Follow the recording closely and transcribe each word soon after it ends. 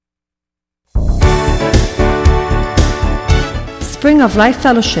Spring of Life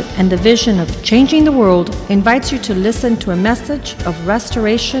Fellowship and the vision of changing the world invites you to listen to a message of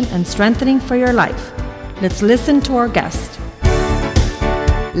restoration and strengthening for your life. Let's listen to our guest.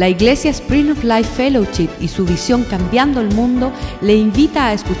 La Iglesia Spring of Life Fellowship y su visión Cambiando el Mundo le invita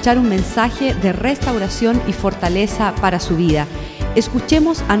a escuchar un mensaje de restauración y fortaleza para su vida.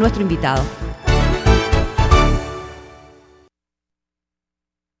 Escuchemos a nuestro invitado.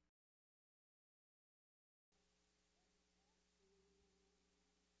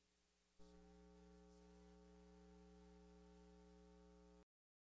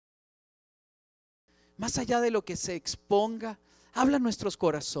 Más allá de lo que se exponga, habla a nuestros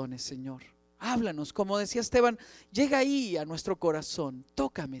corazones, Señor. Háblanos, como decía Esteban, llega ahí a nuestro corazón.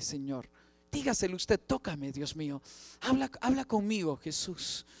 Tócame, Señor. Dígaselo usted, tócame, Dios mío. Habla conmigo,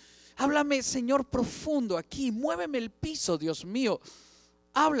 Jesús. Háblame, Señor, profundo aquí. Muéveme el piso, Dios mío.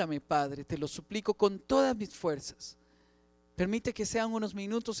 Háblame, Padre, te lo suplico con todas mis fuerzas. Permite que sean unos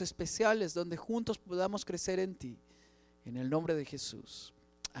minutos especiales donde juntos podamos crecer en ti. En el nombre de Jesús.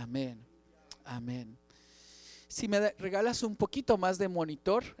 Amén. Amén. Si me regalas un poquito más de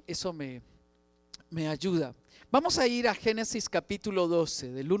monitor, eso me ayuda. Vamos a ir a Génesis capítulo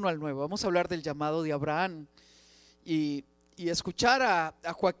 12, del 1 al 9. Vamos a hablar del llamado de Abraham. Y escuchar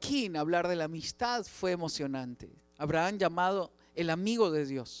a Joaquín hablar de la amistad fue emocionante. Abraham llamado el amigo de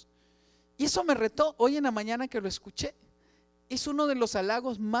Dios. Y eso me retó hoy en la mañana que lo escuché. Es uno de los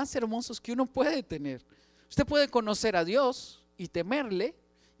halagos más hermosos que uno puede tener. Usted puede conocer a Dios y temerle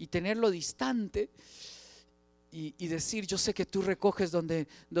y tenerlo distante. Y decir, yo sé que tú recoges donde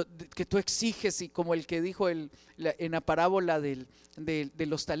que tú exiges, y como el que dijo en la parábola de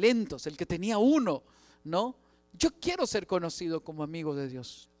los talentos, el que tenía uno, ¿no? Yo quiero ser conocido como amigo de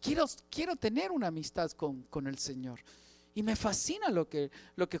Dios, quiero tener una amistad con el Señor. Y me fascina lo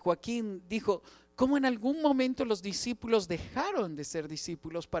que Joaquín dijo, cómo en algún momento los discípulos dejaron de ser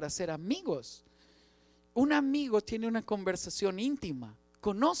discípulos para ser amigos. Un amigo tiene una conversación íntima,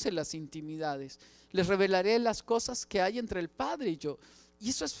 conoce las intimidades. Les revelaré las cosas que hay entre el Padre y yo. Y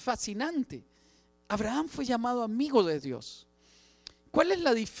eso es fascinante. Abraham fue llamado amigo de Dios. ¿Cuál es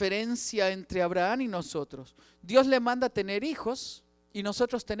la diferencia entre Abraham y nosotros? Dios le manda a tener hijos y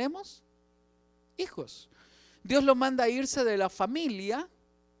nosotros tenemos hijos. Dios lo manda a irse de la familia,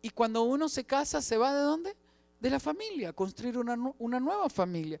 y cuando uno se casa, ¿se va de dónde? De la familia, a construir una nueva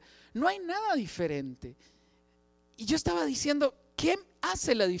familia. No hay nada diferente. Y yo estaba diciendo, ¿qué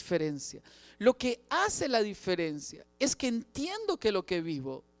hace la diferencia? Lo que hace la diferencia es que entiendo que lo que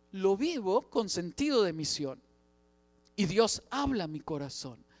vivo, lo vivo con sentido de misión. Y Dios habla a mi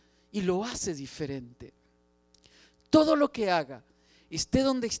corazón y lo hace diferente. Todo lo que haga, esté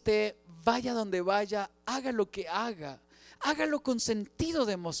donde esté, vaya donde vaya, haga lo que haga, hágalo con sentido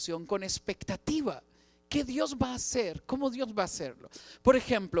de emoción, con expectativa. ¿Qué Dios va a hacer? ¿Cómo Dios va a hacerlo? Por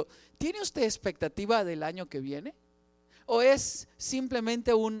ejemplo, ¿tiene usted expectativa del año que viene? ¿O es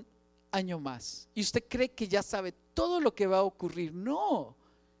simplemente un año más y usted cree que ya sabe todo lo que va a ocurrir? No,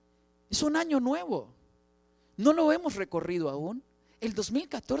 es un año nuevo, no lo hemos recorrido aún. El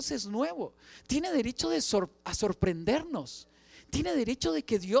 2014 es nuevo, tiene derecho a sorprendernos, tiene derecho de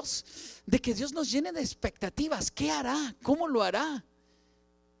que Dios nos llene de expectativas. ¿Qué hará? ¿Cómo lo hará?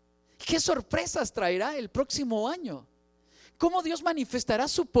 ¿Qué sorpresas traerá el próximo año? ¿Cómo Dios manifestará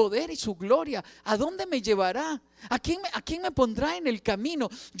su poder y su gloria? ¿A dónde me llevará? ¿A quién me pondrá en el camino?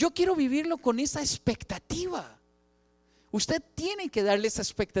 Yo quiero vivirlo con esa expectativa. Usted tiene que darle esa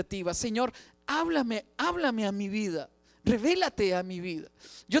expectativa. Señor, háblame a mi vida. Revélate a mi vida.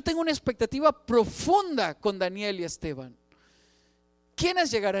 Yo tengo una expectativa profunda con Daniel y Esteban.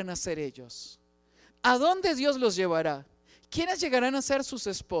 ¿Quiénes llegarán a ser ellos? ¿A dónde Dios los llevará? ¿Quiénes llegarán a ser sus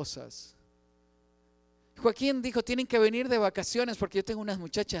esposas? Joaquín dijo, tienen que venir de vacaciones porque yo tengo unas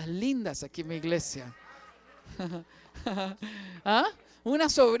muchachas lindas aquí en mi iglesia. ¿Ah?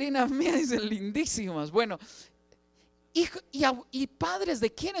 Unas sobrinas mías, dicen, lindísimas. Bueno, y padres,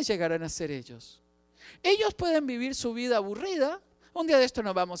 ¿de quiénes llegarán a ser ellos? Ellos pueden vivir su vida aburrida. Un día de esto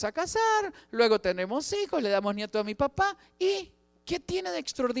nos vamos a casar, luego tenemos hijos, le damos nieto a mi papá. ¿Y qué tiene de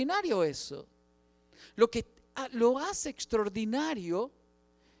extraordinario eso? Lo que lo hace extraordinario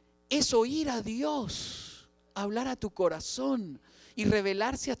es oír a Dios hablar a tu corazón y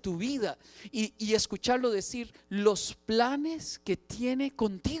revelarse a tu vida y escucharlo decir los planes que tiene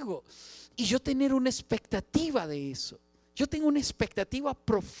contigo, y yo tener una expectativa de eso. Yo tengo una expectativa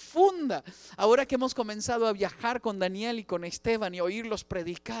profunda ahora que hemos comenzado a viajar con Daniel y con Esteban y oírlos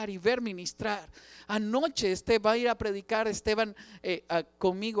predicar y ver ministrar. Anoche va a ir a predicar Esteban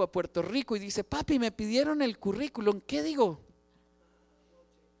conmigo a Puerto Rico y dice, papi, me pidieron el currículum. ¿Qué digo?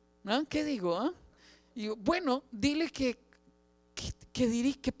 ¿Ah? ¿Qué digo? ¿Ah? Y bueno, dile que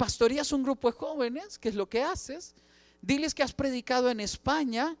que pastoreas un grupo de jóvenes, que es lo que haces. Diles que has predicado en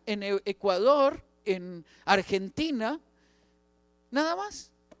España, en Ecuador, en Argentina. Nada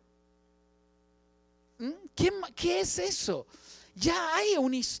más. ¿Qué es eso? Ya hay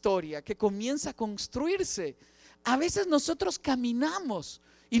una historia que comienza a construirse. A veces nosotros caminamos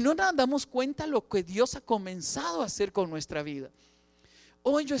y no nos damos cuenta lo que Dios ha comenzado a hacer con nuestra vida.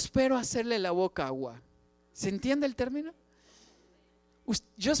 Hoy yo espero hacerle la boca agua. ¿Se entiende el término?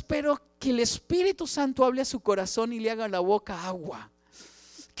 Yo espero que el Espíritu Santo hable a su corazón y le haga la boca agua.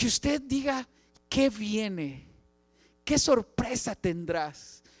 Que usted diga qué viene, qué sorpresa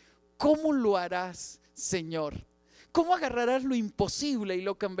tendrás, cómo lo harás, Señor. ¿Cómo agarrarás lo imposible y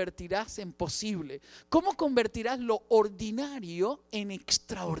lo convertirás en posible? ¿Cómo convertirás lo ordinario en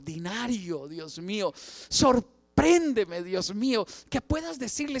extraordinario, Dios mío? Sorpréndeme, Dios mío, que puedas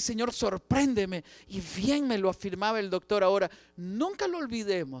decirle, Señor, sorpréndeme. Y bien me lo afirmaba el doctor ahora. Nunca lo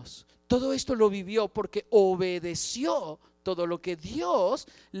olvidemos. Todo esto lo vivió porque obedeció todo lo que Dios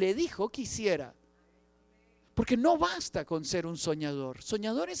le dijo que hiciera. Porque no basta con ser un soñador.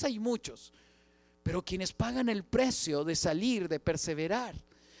 Soñadores hay muchos, pero quienes pagan el precio de salir, de perseverar.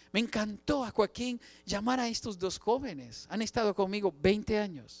 Me encantó a Joaquín llamar a estos dos jóvenes. Han estado conmigo 20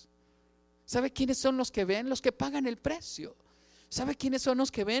 años. ¿Sabe quiénes son los que ven? Los que pagan el precio. ¿Sabe quiénes son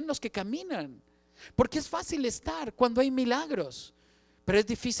los que ven? Los que caminan. Porque es fácil estar cuando hay milagros, pero es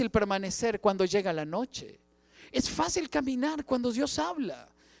difícil permanecer cuando llega la noche. Es fácil caminar cuando Dios habla,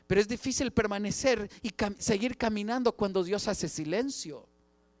 pero es difícil permanecer y seguir caminando cuando Dios hace silencio.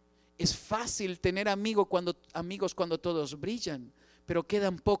 Es fácil tener amigos cuando todos brillan, pero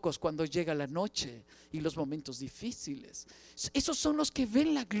quedan pocos cuando llega la noche y los momentos difíciles. Esos son los que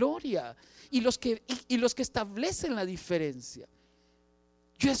ven la gloria y los que establecen la diferencia.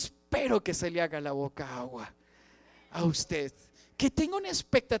 Yo espero que se le haga la boca agua a usted, que tenga una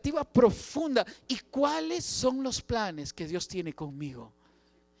expectativa profunda. ¿Y cuáles son los planes que Dios tiene conmigo?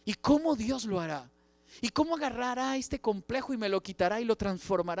 ¿Y cómo Dios lo hará? ¿Y cómo agarrará este complejo y me lo quitará y lo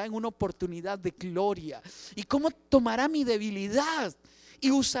transformará en una oportunidad de gloria? ¿Y cómo tomará mi debilidad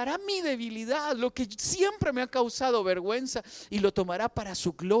y usará mi debilidad, lo que siempre me ha causado vergüenza, y lo tomará para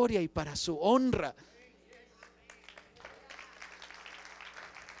su gloria y para su honra?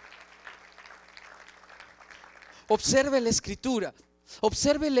 Observe la escritura.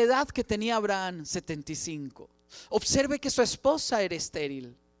 Observe la edad que tenía Abraham, 75. Observe que su esposa era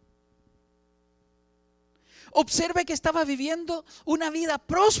estéril. Observe que estaba viviendo una vida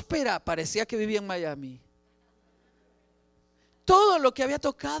próspera. Parecía que vivía en Miami. Todo lo que había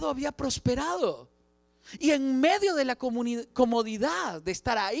tocado había prosperado. Y en medio de la comodidad de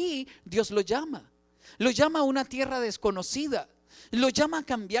estar ahí, Dios lo llama. Lo llama a una tierra desconocida. Lo llama a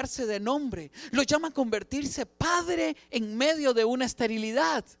cambiarse de nombre. Lo llama a convertirse padre en medio de una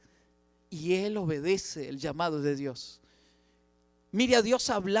esterilidad. Y él obedece el llamado de Dios. Mire a Dios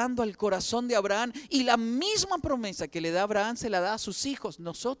hablando al corazón de Abraham, y la misma promesa que le da a Abraham se la da a sus hijos,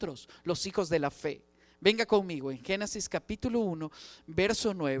 nosotros, los hijos de la fe. Venga conmigo en Génesis capítulo 1,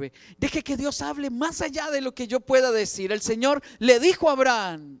 verso 9. Deje que Dios hable más allá de lo que yo pueda decir. El Señor le dijo a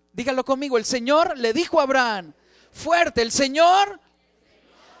Abraham, dígalo conmigo, el Señor le dijo a Abraham, fuerte, el Señor.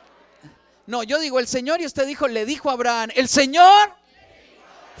 No, yo digo el Señor y usted dijo, le dijo a Abraham, el Señor.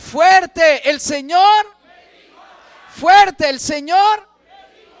 Fuerte, el Señor. Fuerte, el Señor.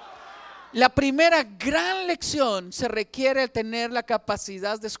 La primera gran lección se requiere tener la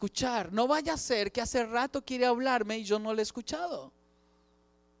capacidad de escuchar. No vaya a ser que hace rato quiere hablarme y yo no le he escuchado.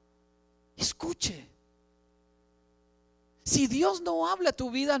 Escuche. Si Dios no habla a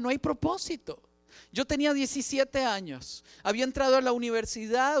tu vida, no hay propósito. Yo tenía 17 años, había entrado a la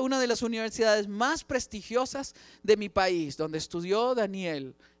universidad, una de las universidades más prestigiosas de mi país, donde estudió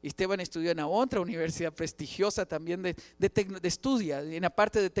Daniel. Y Esteban estudió en otra universidad prestigiosa también de estudia, en la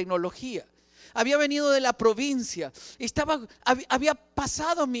parte de tecnología. Había venido de la provincia, había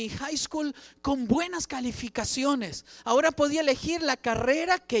pasado mi high school con buenas calificaciones. Ahora podía elegir la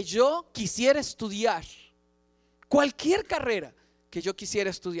carrera que yo quisiera estudiar, cualquier carrera que yo quisiera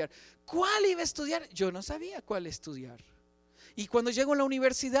estudiar. ¿Cuál iba a estudiar? Yo no sabía cuál estudiar. Y cuando llego a la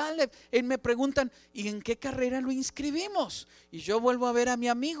universidad, me preguntan, ¿y en qué carrera lo inscribimos? Y yo vuelvo a ver a mi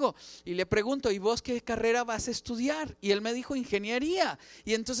amigo y le pregunto, ¿y vos qué carrera vas a estudiar? Y él me dijo, ingeniería.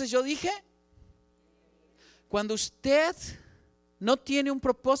 Y entonces yo dije, cuando usted no tiene un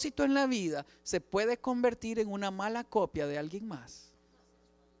propósito en la vida, se puede convertir en una mala copia de alguien más.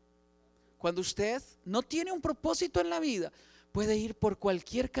 Cuando usted no tiene un propósito en la vida, puede ir por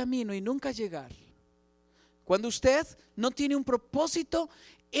cualquier camino y nunca llegar. Cuando usted no tiene un propósito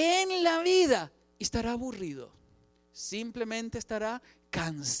en la vida, estará aburrido. simplemente estará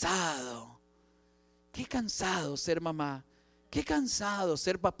cansado. Qué cansado ser mamá, qué cansado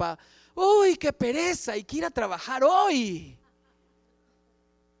ser papá. ¡Uy, qué pereza! Hay que ir a trabajar hoy.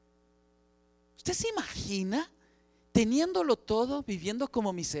 ¿Usted se imagina teniéndolo todo, viviendo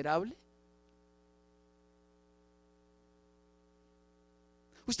como miserable?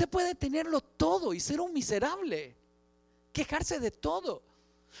 Usted puede tenerlo todo y ser un miserable, quejarse de todo.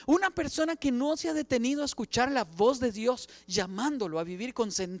 Una persona que no se ha detenido a escuchar la voz de Dios llamándolo a vivir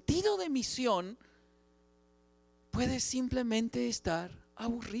con sentido de misión, puede simplemente estar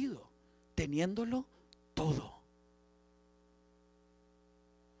aburrido, teniéndolo todo.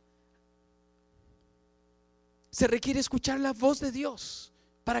 Se requiere escuchar la voz de Dios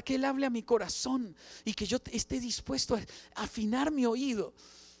para que Él hable a mi corazón y que yo esté dispuesto a afinar mi oído.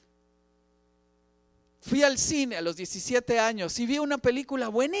 Fui al cine a los 17 años y vi una película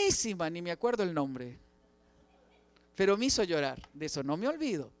buenísima, ni me acuerdo el nombre, pero me hizo llorar. De eso no me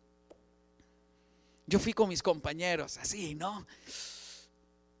olvido. Yo fui con mis compañeros así, ¿no?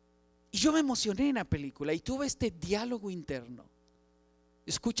 Y yo me emocioné en la película y tuve este diálogo interno.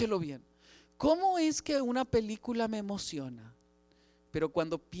 Escúchelo bien. ¿Cómo es que una película me emociona, pero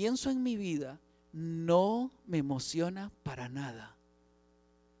cuando pienso en mi vida no me emociona para nada?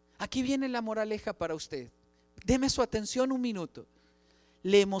 Aquí viene la moraleja para usted. Deme su atención un minuto.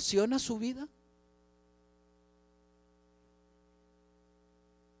 ¿Le emociona su vida?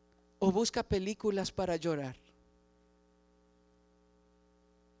 ¿O busca películas para llorar?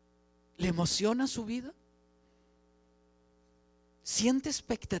 ¿Le emociona su vida? ¿Siente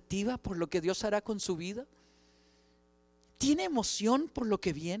expectativa por lo que Dios hará con su vida? ¿Tiene emoción por lo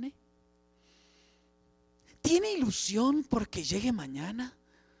que viene? ¿Tiene ilusión porque llegue mañana?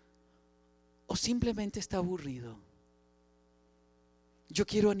 ¿O simplemente está aburrido? Yo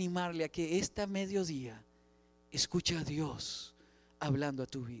quiero animarle a que esta mediodía escuche a Dios hablando a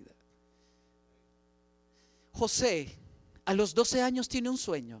tu vida. José a los 12 años tiene un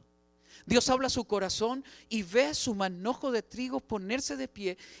sueño. Dios habla a su corazón y ve su manojo de trigo ponerse de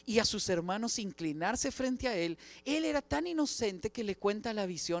pie y a sus hermanos inclinarse frente a él. Él era tan inocente que le cuenta la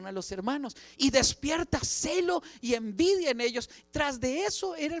visión a los hermanos y despierta celo y envidia en ellos. Tras de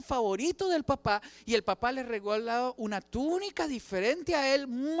eso era el favorito del papá y el papá le regalaba una túnica diferente a él,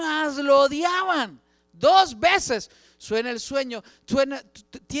 mas lo odiaban. 2 veces tiene el sueño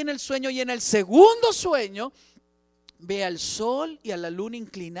y en el segundo sueño ve al sol y a la luna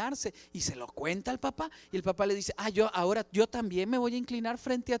inclinarse y se lo cuenta al papá y el papá le dice: yo también me voy a inclinar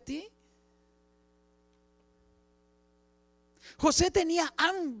frente a ti. José tenía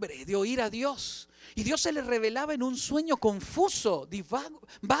hambre de oír a Dios y Dios se le revelaba en un sueño confuso,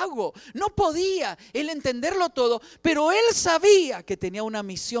 vago. No podía él entenderlo todo, pero él sabía que tenía una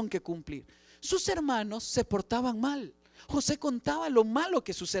misión que cumplir. Sus hermanos se portaban mal. José contaba lo malo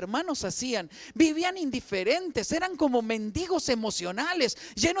que sus hermanos hacían. Vivían indiferentes, eran como mendigos emocionales,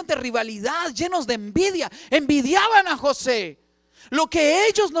 llenos de rivalidad, llenos de envidia. Envidiaban a José. Lo que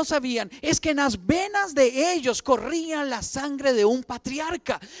ellos no sabían es que en las venas de ellos corría la sangre de un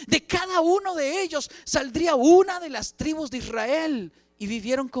patriarca. De cada uno de ellos saldría una de las tribus de Israel. Y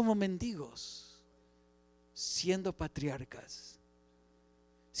vivieron como mendigos, siendo patriarcas.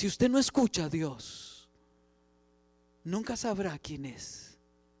 Si usted no escucha a Dios, nunca sabrá quién es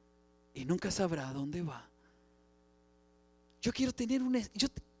y nunca sabrá a dónde va. Yo quiero tener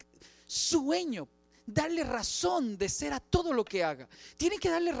sueño, darle razón de ser a todo lo que haga. Tiene que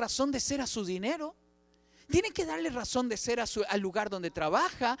darle razón de ser a su dinero. Tiene que darle razón de ser al lugar donde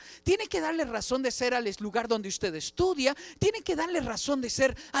trabaja. Tiene que darle razón de ser al lugar donde usted estudia. Tiene que darle razón de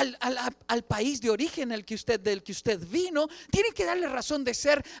ser al país de origen del que usted vino. Tiene que darle razón de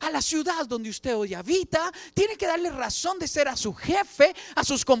ser a la ciudad donde usted hoy habita. Tiene que darle razón de ser a su jefe, a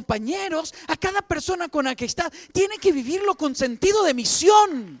sus compañeros, a cada persona con la que está. Tiene que vivirlo con sentido de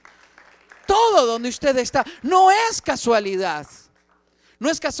misión. Todo donde usted está. No es casualidad. No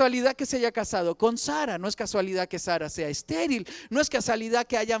es casualidad que se haya casado con Sara, no es casualidad que Sara sea estéril, no es casualidad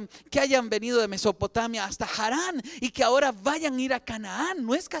que hayan venido de Mesopotamia hasta Harán y que ahora vayan a ir a Canaán.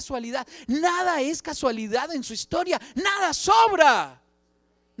 No es casualidad, nada es casualidad en su historia, nada sobra.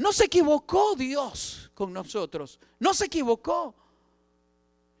 No se equivocó Dios con nosotros, no se equivocó,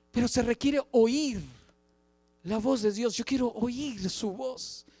 pero se requiere oír la voz de Dios. Yo quiero oír su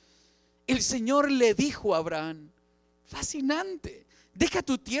voz. El Señor le dijo a Abraham, fascinante: deja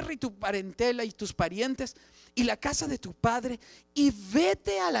tu tierra y tu parentela y tus parientes y la casa de tu padre y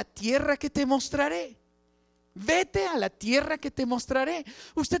vete a la tierra que te mostraré. Vete a la tierra que te mostraré.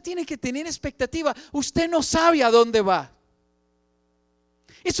 Usted tiene que tener expectativa. Usted no sabe a dónde va.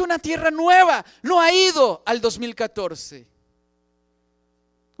 Es una tierra nueva. No ha ido al 2014.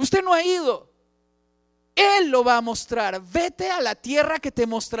 Usted no ha ido. Él lo va a mostrar. Vete a la tierra que te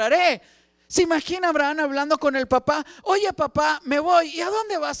mostraré. ¿Se imagina Abraham hablando con el papá? Oye, papá, me voy. ¿Y a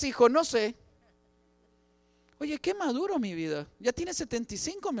dónde vas, hijo? No sé. Oye, qué maduro mi vida. Ya tienes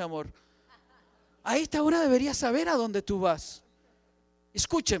 75, mi amor. A esta hora deberías saber a dónde tú vas.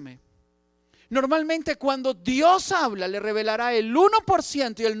 Escúcheme. Normalmente cuando Dios habla, le revelará el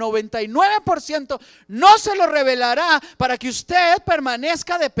 1% y el 99% no se lo revelará para que usted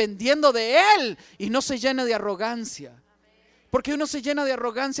permanezca dependiendo de Él y no se llene de arrogancia. Porque uno se llena de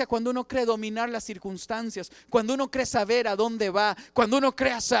arrogancia cuando uno cree dominar las circunstancias, cuando uno cree saber a dónde va, cuando uno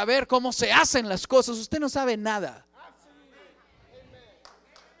cree saber cómo se hacen las cosas. Usted no sabe nada.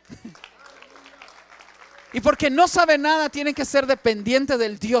 Y porque no sabe nada, tiene que ser dependiente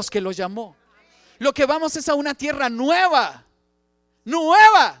del Dios que lo llamó. Lo que vamos es a una tierra nueva.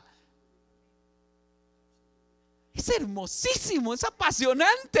 Nueva. Es hermosísimo, es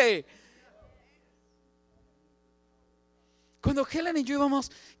apasionante. Cuando Helen y yo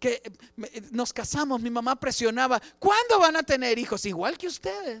íbamos, que nos casamos, mi mamá presionaba: ¿cuándo van a tener hijos? Igual que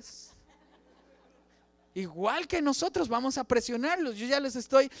ustedes. Igual que nosotros vamos a presionarlos. Yo ya les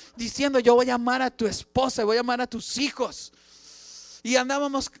estoy diciendo: yo voy a amar a tu esposa, voy a amar a tus hijos. Y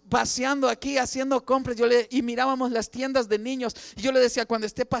andábamos paseando aquí haciendo compras y mirábamos las tiendas de niños. Y yo le decía: cuando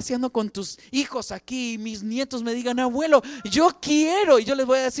esté paseando con tus hijos aquí y mis nietos me digan: abuelo, yo quiero. Y yo les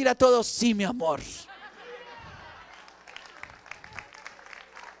voy a decir a todos: sí, mi amor.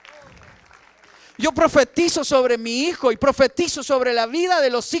 Yo profetizo sobre mi hijo y profetizo sobre la vida de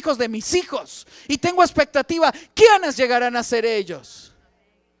los hijos de mis hijos. Y tengo expectativa: ¿quiénes llegarán a ser ellos?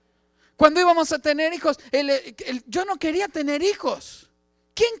 Cuando íbamos a tener hijos, yo no quería tener hijos.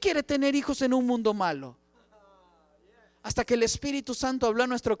 ¿Quién quiere tener hijos en un mundo malo? Hasta que el Espíritu Santo habló a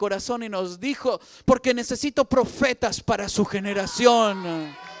nuestro corazón y nos dijo: porque necesito profetas para su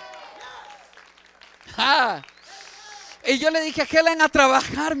generación. Y yo le dije a Helen: a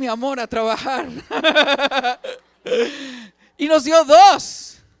trabajar, mi amor, a trabajar. Y nos dio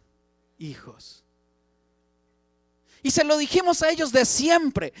 2 hijos. Y se lo dijimos a ellos de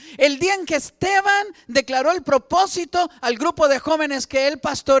siempre. El día en que Esteban declaró el propósito al grupo de jóvenes que él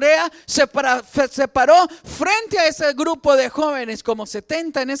pastorea, se paró frente a ese grupo de jóvenes, como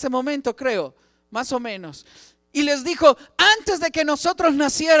 70 en ese momento, creo, más o menos. Y les dijo: antes de que nosotros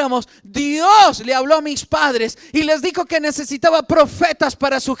naciéramos, Dios le habló a mis padres y les dijo que necesitaba profetas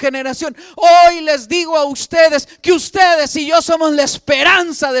para su generación. Hoy les digo a ustedes que ustedes y yo somos la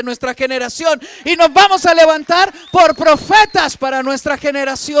esperanza de nuestra generación y nos vamos a levantar por profetas para nuestra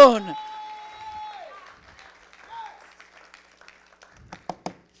generación.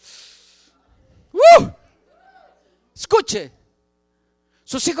 Escuche.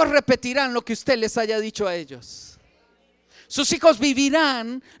 Sus hijos repetirán lo que usted les haya dicho a ellos. Sus hijos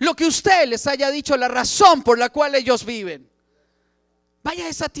vivirán lo que usted les haya dicho, la razón por la cual ellos viven. Vaya a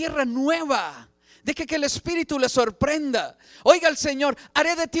esa tierra nueva. Deje que el Espíritu le sorprenda. Oiga el Señor: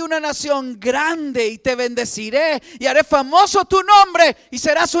 haré de ti una nación grande y te bendeciré y haré famoso tu nombre y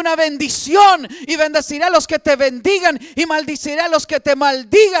serás una bendición, y bendeciré a los que te bendigan y maldiciré a los que te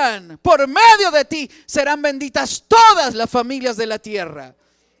maldigan. Por medio de ti serán benditas todas las familias de la tierra.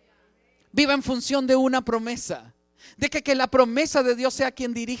 Viva en función de una promesa. De que la promesa de Dios sea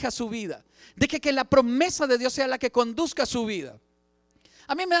quien dirija su vida. De que la promesa de Dios sea la que conduzca su vida.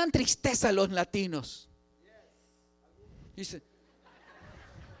 A mí me dan tristeza los latinos. Dice,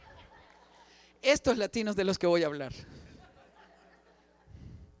 estos latinos de los que voy a hablar.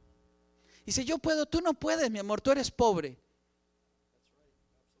 Dice: yo puedo, tú no puedes, mi amor, tú eres pobre.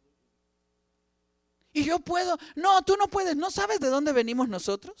 Y yo puedo, no, tú no puedes. ¿No sabes de dónde venimos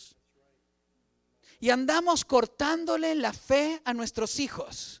nosotros? Y andamos cortándole la fe a nuestros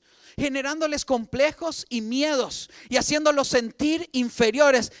hijos, generándoles complejos y miedos y haciéndolos sentir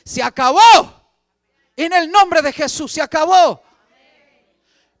inferiores. Se acabó. En el nombre de Jesús, se acabó.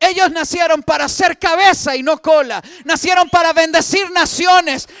 Ellos nacieron para ser cabeza y no cola. Nacieron para bendecir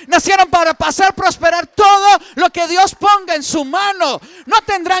naciones. Nacieron para pasar, prosperar todo lo que Dios ponga en su mano. No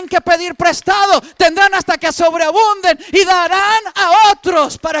tendrán que pedir prestado. Tendrán hasta que sobreabunden y darán a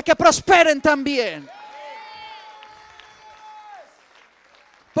otros para que prosperen también.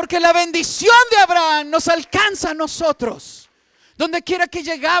 Porque la bendición de Abraham nos alcanza a nosotros. Donde quiera que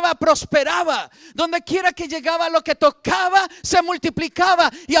llegaba, prosperaba. Donde quiera que llegaba, lo que tocaba se multiplicaba.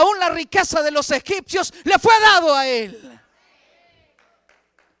 Y aún la riqueza de los egipcios le fue dado a él.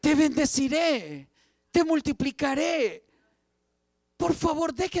 Te bendeciré, te multiplicaré. Por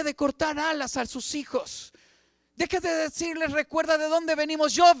favor, deje de cortar alas a sus hijos. Deje de decirles, recuerda de dónde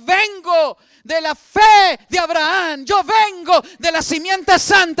venimos. Yo vengo de la fe de Abraham. Yo vengo de la simiente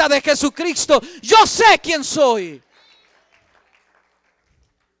santa de Jesucristo. Yo sé quién soy.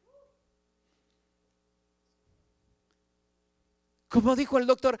 Como dijo el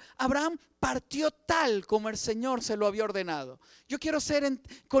doctor, Abraham partió tal como el Señor se lo había ordenado. Yo quiero ser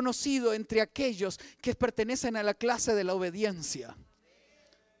conocido entre aquellos que pertenecen a la clase de la obediencia.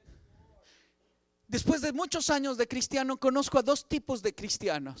 Después de muchos años de cristiano, conozco a dos tipos de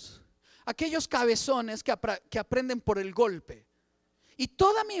cristianos. Aquellos cabezones que aprenden por el golpe. Y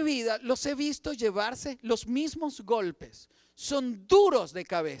toda mi vida los he visto llevarse los mismos golpes. Son duros de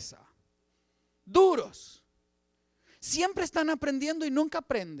cabeza. Duros. Siempre están aprendiendo y nunca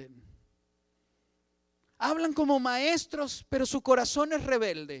aprenden. Hablan como maestros, pero su corazón es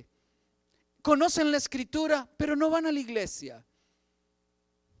rebelde. Conocen la escritura, pero no van a la iglesia.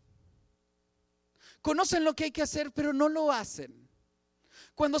 Conocen lo que hay que hacer, pero no lo hacen.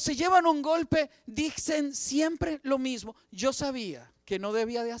 Cuando se llevan un golpe, dicen siempre lo mismo. Yo sabía que no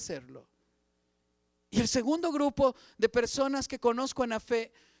debía de hacerlo. Y el segundo grupo de personas que conozco en la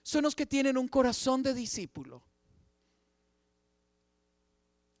fe son los que tienen un corazón de discípulo.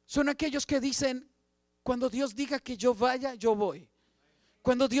 Son aquellos que dicen, cuando Dios diga que yo vaya, yo voy.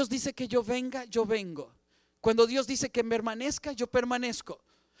 Cuando Dios dice que yo venga, yo vengo. Cuando Dios dice que permanezca, yo permanezco.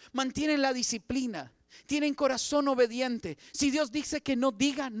 Mantienen la disciplina, tienen corazón obediente. Si Dios dice que no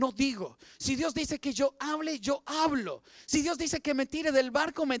diga, no digo. Si Dios dice que yo hable, yo hablo. Si Dios dice que me tire del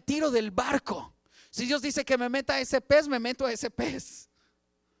barco, me tiro del barco. Si Dios dice que me meta a ese pez, me meto a ese pez.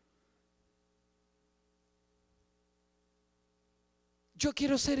 Yo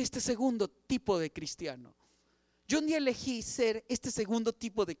quiero ser este segundo tipo de cristiano. Yo un día elegí ser este segundo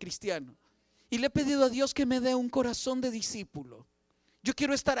tipo de cristiano y le he pedido a Dios que me dé un corazón de discípulo. Yo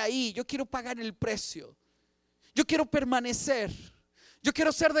quiero estar ahí, yo quiero pagar el precio. Yo quiero permanecer. Yo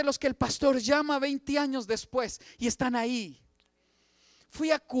quiero ser de los que el pastor llama 20 años después y están ahí.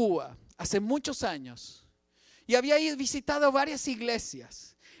 Fui a Cuba hace muchos años y había visitado varias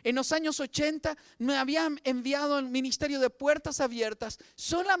iglesias. En los años 80 me habían enviado al ministerio de Puertas Abiertas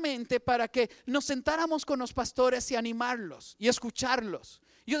solamente para que nos sentáramos con los pastores y animarlos y escucharlos.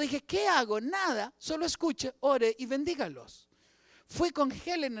 Yo dije, ¿qué hago? Nada, solo escuche, ore y bendígalos. Fui con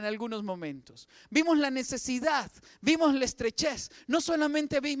Helen en algunos momentos. Vimos la necesidad, vimos la estrechez. No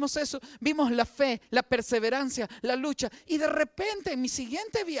solamente vimos eso, vimos la fe, la perseverancia, la lucha. Y de repente en mi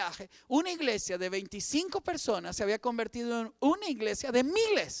siguiente viaje, una iglesia de 25 personas se había convertido en una iglesia de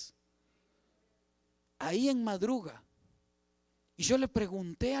miles. Ahí en Madruga. Y yo le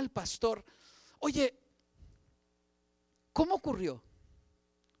pregunté al pastor, oye, ¿cómo ocurrió?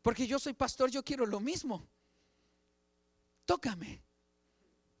 Porque yo soy pastor, yo quiero lo mismo. Tócame.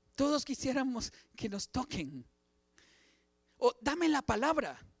 Todos quisiéramos que nos toquen. O dame la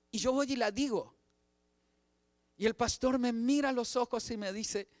palabra y yo voy y la digo. Y el pastor me mira a los ojos y me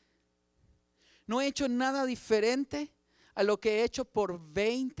dice, no he hecho nada diferente a lo que he hecho por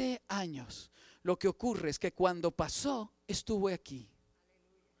 20 años. Lo que ocurre es que cuando pasó, estuve aquí.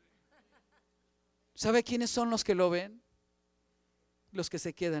 ¿Sabe quiénes son los que lo ven? Los que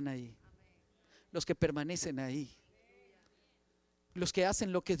se quedan ahí. Los que permanecen ahí. Los que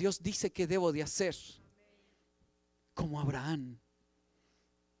hacen lo que Dios dice que debo de hacer, como Abraham.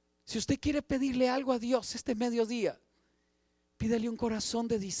 Si usted quiere pedirle algo a Dios este mediodía, pídele un corazón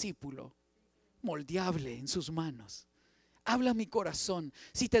de discípulo, moldeable en sus manos. Habla mi corazón.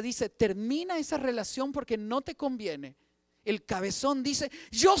 Si te dice, termina esa relación porque no te conviene, el cabezón dice,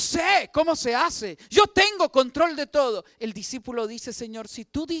 yo sé cómo se hace, yo tengo control de todo. El discípulo dice, Señor, si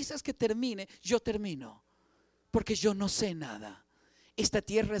tú dices que termine, yo termino, porque yo no sé nada. Esta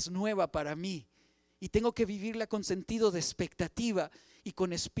tierra es nueva para mí y tengo que vivirla con sentido de expectativa y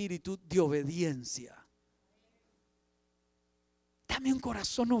con espíritu de obediencia. Dame un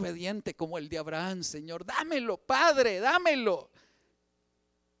corazón obediente como el de Abraham, Señor. Dámelo, Padre, dámelo.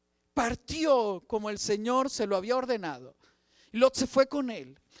 Partió como el Señor se lo había ordenado. Lot se fue con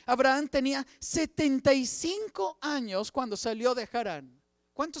él. Abraham tenía 75 años cuando salió de Harán.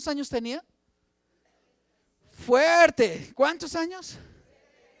 ¿Cuántos años tenía? Fuerte. ¿Cuántos años?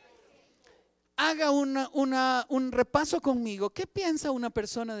 Haga un repaso conmigo. ¿Qué piensa una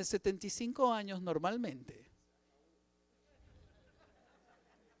persona de 75 años normalmente?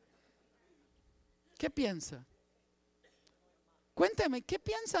 ¿Qué piensa? Cuéntame, ¿qué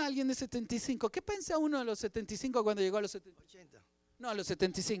piensa alguien de 75? ¿Qué piensa uno de los 75 cuando llegó a los 70? 80. No, a los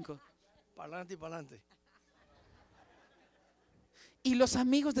 75. Para adelante y para adelante. ¿Y los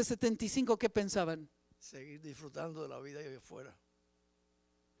amigos de 75 qué pensaban? Seguir disfrutando de la vida ahí afuera.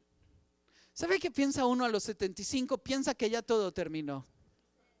 ¿Sabe qué piensa uno a los 75? Piensa que ya todo terminó.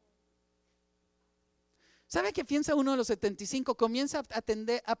 ¿Sabe qué piensa uno a los 75? Comienza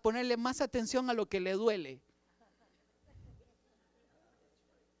a ponerle más atención a lo que le duele.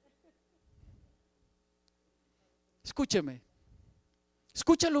 Escúcheme,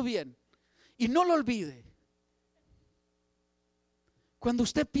 escúchalo bien y no lo olvide. Cuando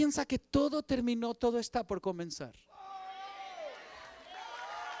usted piensa que todo terminó, todo está por comenzar.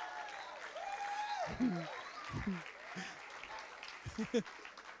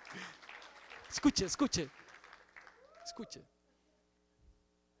 Escuche, escuche, escuche.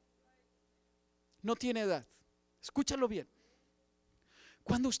 No tiene edad. Escúchalo bien.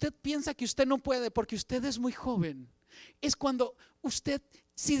 Cuando usted piensa que usted no puede porque usted es muy joven, es cuando usted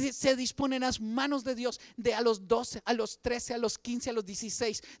se dispone en las manos de Dios. De a los 12, a los 13, a los 15, a los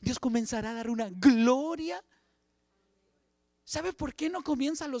 16, Dios comenzará a dar una gloria. ¿Sabe por qué no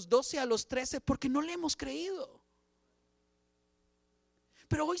comienza a los 12, a los 13? Porque no le hemos creído.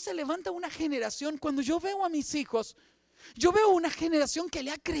 Pero hoy se levanta una generación. Cuando yo veo a mis hijos, yo veo una generación que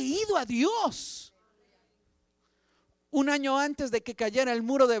le ha creído a Dios. Un año antes de que cayera el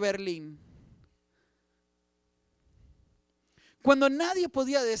muro de Berlín, cuando nadie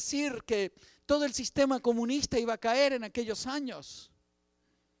podía decir que todo el sistema comunista iba a caer en aquellos años,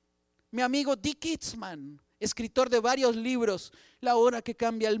 mi amigo Dick Itzman, escritor de varios libros, La hora que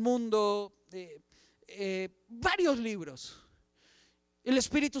cambia el mundo, varios libros, el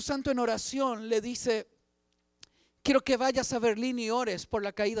Espíritu Santo en oración le dice: quiero que vayas a Berlín y ores por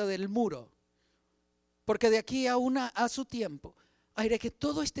la caída del muro, porque de aquí a su tiempo haré que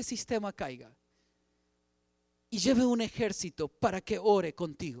todo este sistema caiga, y lleve un ejército para que ore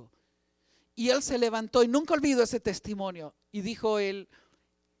contigo. Y él se levantó, y nunca olvido ese testimonio, y dijo él: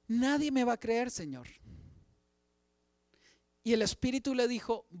 nadie me va a creer, Señor. Y el Espíritu le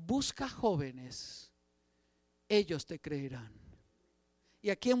dijo: busca jóvenes, ellos te creerán. ¿Y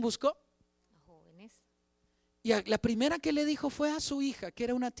a quién buscó? A jóvenes. Y la primera que le dijo fue a su hija, que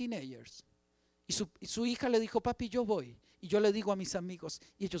era una teenager. Y su hija le dijo: papi, yo voy. Y yo le digo a mis amigos,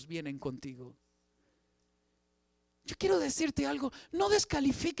 y ellos vienen contigo. Yo quiero decirte algo: no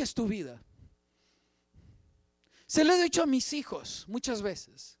descalifiques tu vida. Se lo he dicho a mis hijos muchas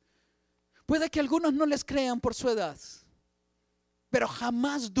veces. Puede que algunos no les crean por su edad, pero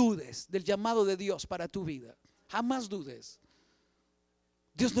jamás dudes del llamado de Dios para tu vida. Jamás dudes.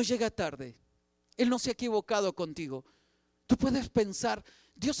 Dios no llega tarde. Él no se ha equivocado contigo. Tú puedes pensar: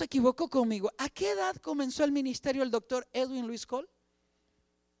 Dios se equivocó conmigo. ¿A qué edad comenzó el ministerio del doctor Edwin Luis Cole?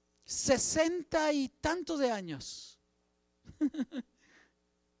 60 y tantos de años.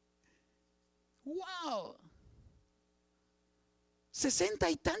 Wow. 60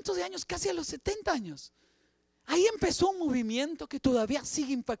 y tantos de años, casi a los 70 años. Ahí empezó un movimiento que todavía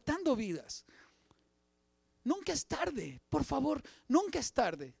sigue impactando vidas. Nunca es tarde, por favor, nunca es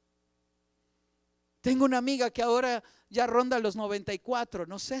tarde. Tengo una amiga que ahora ya ronda los 94,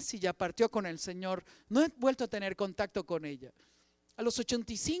 no sé si ya partió con el Señor, no he vuelto a tener contacto con ella. A los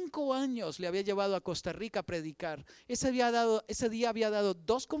 85 años le había llevado a Costa Rica a predicar. Ese día había dado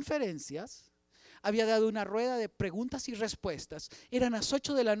 2 conferencias, había dado una rueda de preguntas y respuestas. Eran las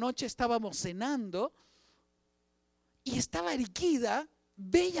 8 de la noche, estábamos cenando y estaba erguida,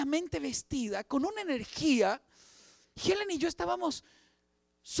 bellamente vestida, con una energía. Helen y yo estábamos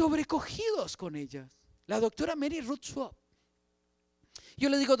sobrecogidos con ella. La doctora Mary Ruth Schwab. Yo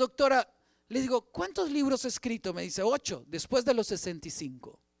le digo: doctora, ¿cuántos libros he escrito? Me dice: 8, después de los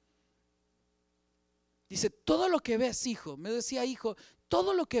 65. Dice: todo lo que ves, hijo, me decía, hijo,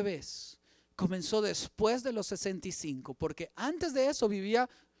 todo lo que ves comenzó después de los 65, porque antes de eso vivía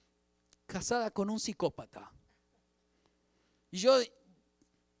casada con un psicópata. Y yo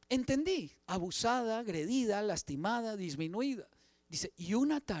entendí: abusada, agredida, lastimada, disminuida. Dice: y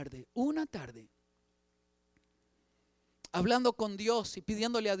una tarde, hablando con Dios y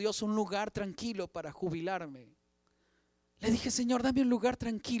pidiéndole a Dios un lugar tranquilo para jubilarme, le dije: Señor, dame un lugar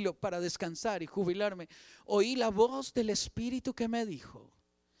tranquilo para descansar y jubilarme. Oí la voz del Espíritu que me dijo: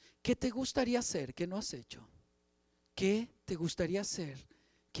 ¿qué te gustaría hacer que no has hecho? ¿Qué te gustaría hacer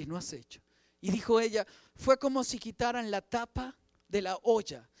que no has hecho? Y dijo ella: fue como si quitaran la tapa de la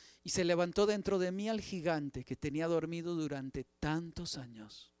olla y se levantó dentro de mí al gigante que tenía dormido durante tantos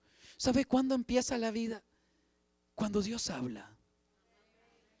años. ¿Sabe cuándo empieza la vida? Cuando Dios habla.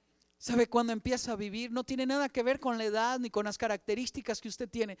 ¿Sabe cuándo empieza a vivir? No tiene nada que ver con la edad ni con las características que usted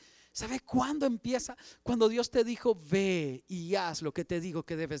tiene. ¿Sabe cuándo empieza? Cuando Dios te dijo: ve y haz lo que te digo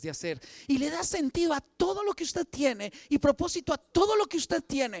que debes de hacer. Y le da sentido a todo lo que usted tiene y propósito a todo lo que usted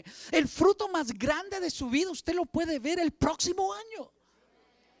tiene. El fruto más grande de su vida usted lo puede ver el próximo año.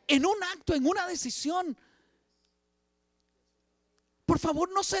 en un acto, en una decisión. Por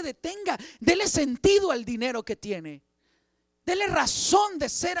favor, no se detenga. Dele sentido al dinero que tiene. Dele razón de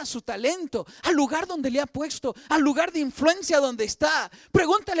ser a su talento, al lugar donde le ha puesto, al lugar de influencia donde está.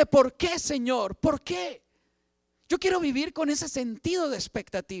 Pregúntale: ¿por qué, Señor? ¿Por qué? Yo quiero vivir con ese sentido de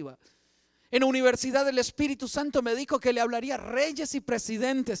expectativa. En la Universidad del Espíritu Santo me dijo que le hablaría a reyes y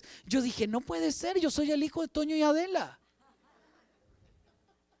presidentes. Yo dije: no puede ser, yo soy el hijo de Toño y Adela,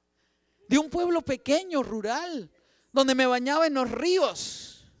 de un pueblo pequeño, rural, donde me bañaba en los ríos.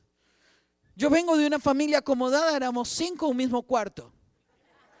 Yo vengo de una familia acomodada, éramos 5 en un mismo cuarto.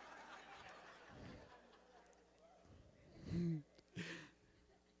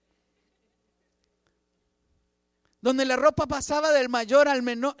 Donde la ropa pasaba del mayor al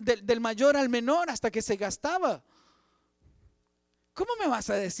menor hasta que se gastaba. ¿Cómo me vas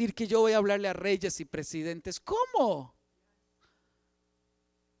a decir que yo voy a hablarle a reyes y presidentes? ¿Cómo?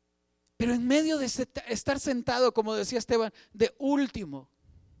 Pero en medio de estar sentado, como decía Esteban, de último,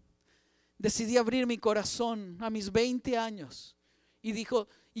 decidí abrir mi corazón a mis 20 años. Y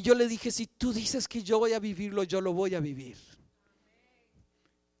yo le dije: si tú dices que yo voy a vivirlo, yo lo voy a vivir.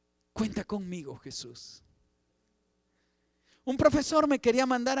 Cuenta conmigo, Jesús. Un profesor me quería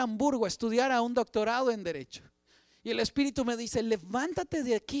mandar a Hamburgo a estudiar a un doctorado en Derecho. Y el Espíritu me dice: levántate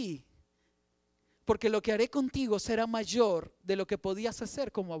de aquí, porque lo que haré contigo será mayor de lo que podías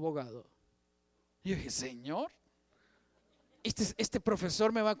hacer como abogado. Y yo dije: Señor, este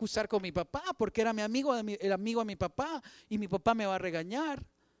profesor me va a acusar con mi papá, porque era el amigo de mi papá, y mi papá me va a regañar.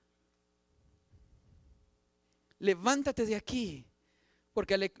 Levántate de aquí,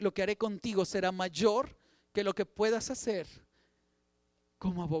 porque lo que haré contigo será mayor que lo que puedas hacer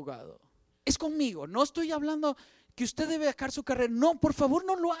como abogado. Es conmigo, no estoy hablando que usted debe dejar su carrera. No, por favor,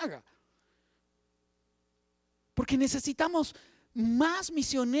 no lo haga. Porque necesitamos más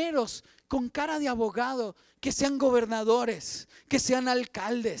misioneros con cara de abogado, que sean gobernadores, que sean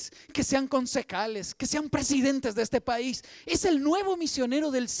alcaldes, que sean concejales, que sean presidentes de este país. Es el nuevo misionero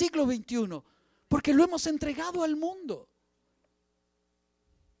del siglo XXI, porque lo hemos entregado al mundo.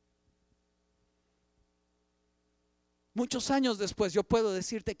 Muchos años después yo puedo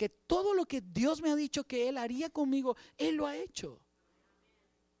decirte que todo lo que Dios me ha dicho que Él haría conmigo, Él lo ha hecho.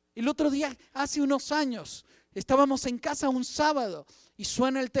 El otro día, hace unos años, estábamos en casa un sábado y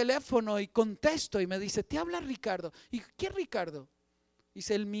suena el teléfono y contesto y me dice: te habla Ricardo. ¿Y qué Ricardo?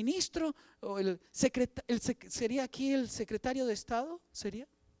 Dice: el ministro o ¿sería aquí el secretario de Estado? ¿Sería?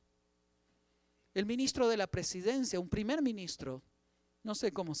 El ministro de la presidencia, un primer ministro, no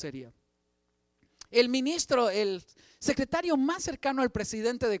sé cómo sería. El ministro, el secretario más cercano al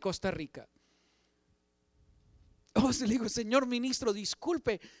presidente de Costa Rica. Le digo: señor ministro,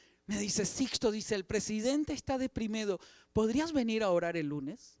 disculpe. Me dice: Sixto, dice, el presidente está deprimido, ¿podrías venir a orar el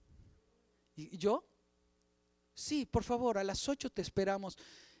lunes? ¿Y yo? Sí, por favor, a las 8 te esperamos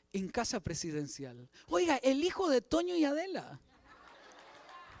en casa presidencial. Oiga, el hijo de Toño y Adela.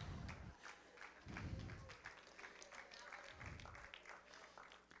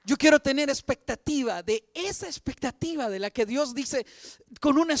 Yo quiero tener expectativa, de esa expectativa de la que Dios dice,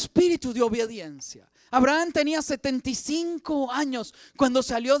 con un espíritu de obediencia. Abraham tenía 75 años cuando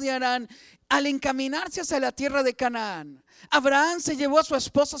salió de Harán al encaminarse hacia la tierra de Canaán. Abraham se llevó a su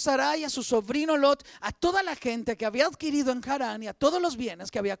esposa Sarai, a su sobrino Lot, a toda la gente que había adquirido en Harán y a todos los bienes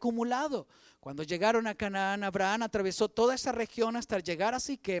que había acumulado. Cuando llegaron a Canaán, Abraham atravesó toda esa región hasta llegar a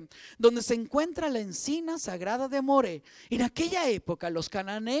Siquem, donde se encuentra la encina sagrada de More. En aquella época los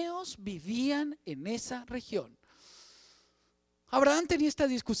cananeos vivían en esa región. Abraham tenía esta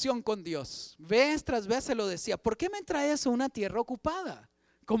discusión con Dios. Vez tras vez se lo decía: ¿por qué me traes a una tierra ocupada?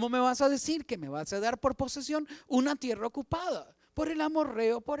 ¿Cómo me vas a decir que me vas a dar por posesión una tierra ocupada? Por el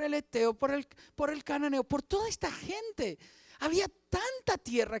amorreo, por el eteo, por el cananeo, por toda esta gente. Había tanta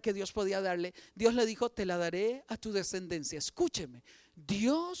tierra que Dios podía darle. Dios le dijo: te la daré a tu descendencia. Escúcheme,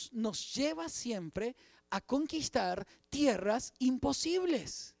 Dios nos lleva siempre a conquistar tierras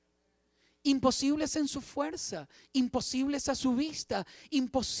imposibles. Imposibles en su fuerza, imposibles a su vista,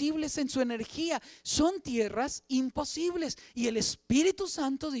 imposibles en su energía. Son tierras imposibles. Y el Espíritu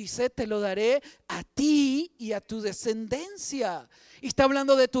Santo dice: te lo daré a ti y a tu descendencia. Y está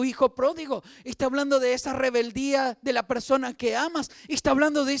hablando de tu hijo pródigo. Está hablando de esa rebeldía de la persona que amas. Y está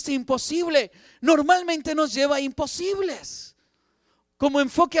hablando de ese imposible. Normalmente nos lleva a imposibles. Como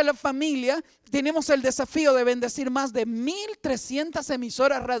enfoque a la familia, tenemos el desafío de bendecir más de 1,300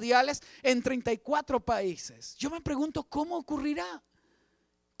 emisoras radiales en 34 países. Yo me pregunto: ¿cómo ocurrirá?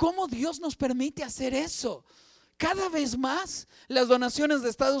 ¿Cómo Dios nos permite hacer eso? cada vez más las donaciones de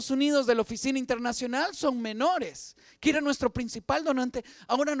Estados Unidos de la Oficina Internacional son menores, que era nuestro principal donante.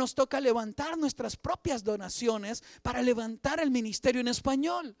 Ahora nos toca levantar nuestras propias donaciones para levantar el ministerio en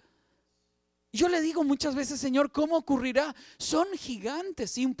español. Yo le digo muchas veces, Señor, ¿cómo ocurrirá? Son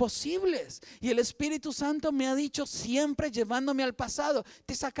gigantes, imposibles. Y el Espíritu Santo me ha dicho siempre, llevándome al pasado: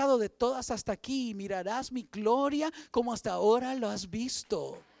 te he sacado de todas hasta aquí y mirarás mi gloria como hasta ahora lo has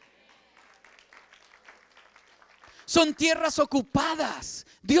visto. Son tierras ocupadas.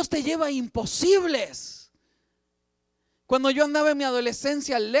 Dios te lleva a imposibles. Cuando yo andaba en mi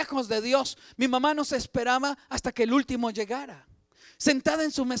adolescencia lejos de Dios, mi mamá nos esperaba hasta que el último llegara, sentada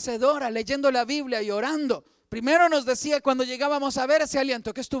en su mecedora leyendo la Biblia y orando. Primero nos decía cuando llegábamos a ver ese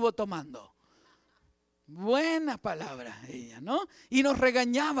aliento: ¿qué estuvo tomando? Buena palabra ella, ¿no? Y nos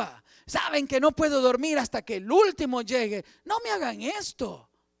regañaba: saben que no puedo dormir hasta que el último llegue, no me hagan esto.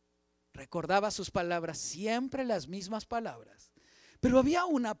 Recordaba sus palabras, siempre las mismas palabras, pero había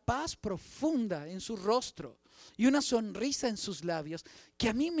una paz profunda en su rostro y una sonrisa en sus labios que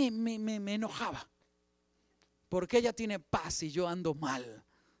a mí me enojaba, porque ella tiene paz y yo ando mal.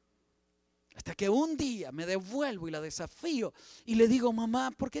 Hasta que un día me devuelvo y la desafío y le digo: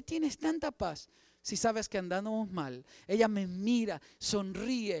 mamá, ¿por qué tienes tanta paz si sabes que andamos mal? Ella me mira,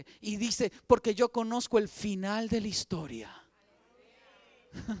 sonríe y dice: porque yo conozco el final de la historia.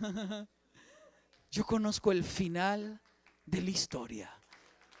 Yo conozco el final de la historia.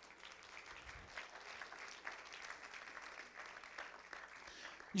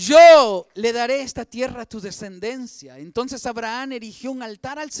 Yo le daré esta tierra a tu descendencia. Entonces Abraham erigió un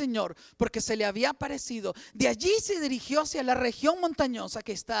altar al Señor porque se le había aparecido. De allí se dirigió hacia la región montañosa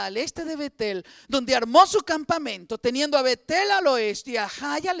que está al este de Betel, donde armó su campamento, teniendo a Betel al oeste y a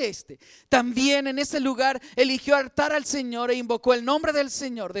Jai al este. También en ese lugar eligió altar al Señor e invocó el nombre del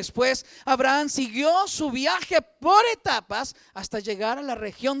Señor. Después Abraham siguió su viaje por etapas hasta llegar a la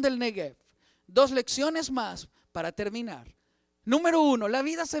región del Negev. 2 lecciones más para terminar. Número 1, la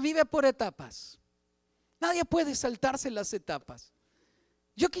vida se vive por etapas. Nadie puede saltarse las etapas.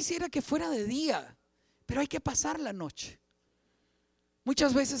 Yo quisiera que fuera de día, pero hay que pasar la noche.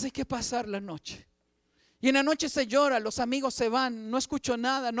 Muchas veces hay que pasar la noche. Y en la noche se llora, los amigos se van, no escucho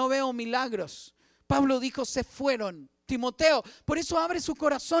nada, no veo milagros. Pablo dijo: se fueron. Timoteo, por eso abre su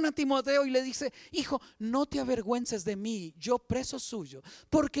corazón a Timoteo y le dice: hijo, no te avergüences de mí, yo preso suyo,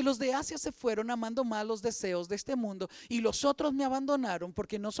 porque los de Asia se fueron amando más los deseos de este mundo y los otros me abandonaron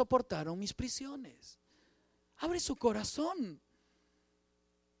porque no soportaron mis prisiones. Abre su corazón.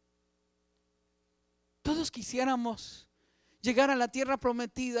 Todos quisiéramos llegar a la tierra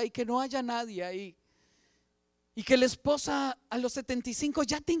prometida y que no haya nadie ahí, y que la esposa a los 75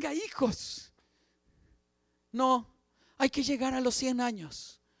 ya tenga hijos. No. Hay que llegar a los 100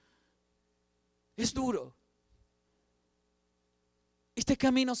 años. Es duro. Este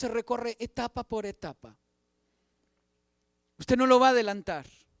camino se recorre etapa por etapa. Usted no lo va a adelantar.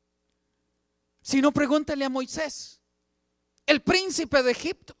 Si no, pregúntele a Moisés, el príncipe de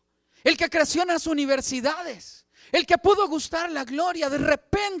Egipto, el que creció en las universidades, el que pudo gustar la gloria. De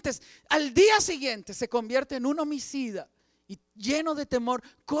repente, al día siguiente, se convierte en un homicida y lleno de temor,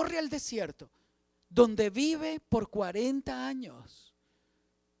 corre al desierto, donde vive por 40 años.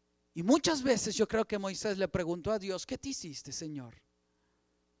 Y muchas veces yo creo que Moisés le preguntó a Dios: ¿qué te hiciste, Señor?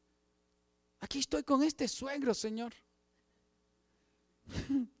 Aquí estoy con este suegro, Señor.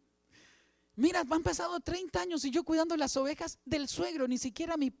 Mira, han pasado 30 años y yo cuidando las ovejas del suegro. Ni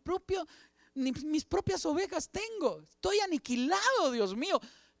siquiera mis propias ovejas tengo. Estoy aniquilado, Dios mío.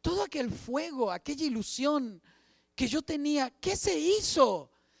 Todo aquel fuego, aquella ilusión que yo tenía, ¿qué se hizo?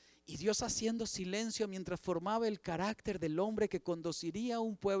 Y Dios haciendo silencio mientras formaba el carácter del hombre que conduciría a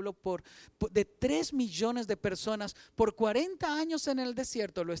un pueblo de 3 millones de personas por 40 años en el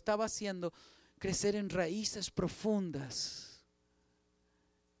desierto. Lo estaba haciendo crecer en raíces profundas.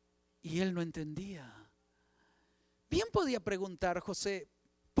 Y él no entendía. Bien podía preguntar José: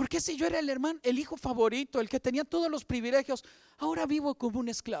 ¿por qué si yo era el hijo favorito, el que tenía todos los privilegios, ahora vivo como un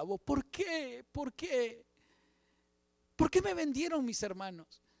esclavo? ¿Por qué? ¿Por qué? ¿Por qué me vendieron mis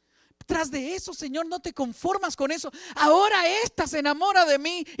hermanos? Tras de eso, Señor, no te conformas con eso. Ahora esta se enamora de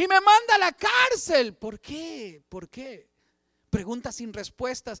mí y me manda a la cárcel. ¿Por qué? ¿Por qué? Preguntas sin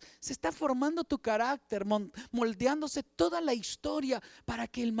respuestas. Se está formando tu carácter, moldeándose toda la historia para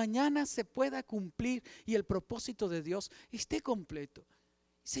que el mañana se pueda cumplir y el propósito de Dios esté completo.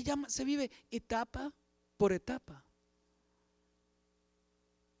 Se vive etapa por etapa.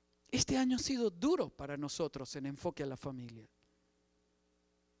 Este año ha sido duro para nosotros en Enfoque a la Familia.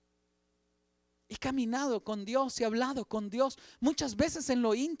 He caminado con Dios y hablado con Dios muchas veces en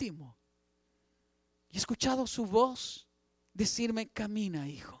lo íntimo. Y he escuchado su voz decirme: camina,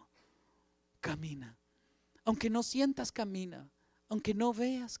 hijo, camina. Aunque no sientas, camina. Aunque no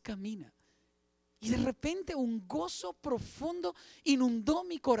veas, camina. Y de repente un gozo profundo inundó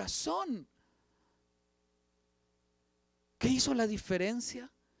mi corazón. ¿Qué hizo la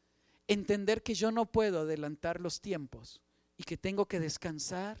diferencia? Entender que yo no puedo adelantar los tiempos y que tengo que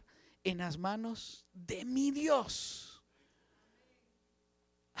descansar en las manos de mi Dios.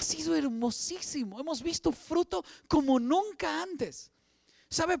 Ha sido hermosísimo. Hemos visto fruto como nunca antes.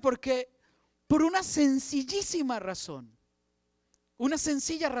 ¿Sabe por qué? Por una sencillísima razón. Una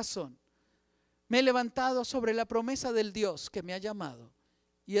sencilla razón. Me he levantado sobre la promesa del Dios que me ha llamado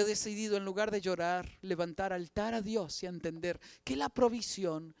y he decidido, en lugar de llorar, levantar altar a Dios y a entender que la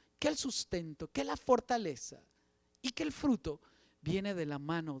provisión, que el sustento, que la fortaleza y que el fruto viene de la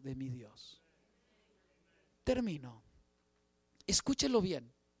mano de mi Dios. Termino. Escúchelo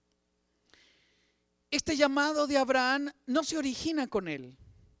bien. Este llamado de Abraham no se origina con él.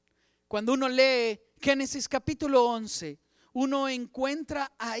 Cuando uno lee Génesis capítulo 11, uno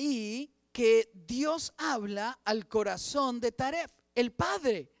encuentra ahí que Dios habla al corazón de Taref, el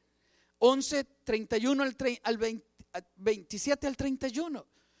padre. 11, 31 al 27 al 31.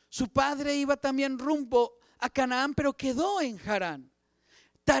 Su padre iba también rumbo a Canaán, pero quedó en Harán.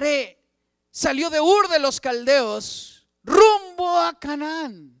 Taré salió de Ur de los Caldeos rumbo a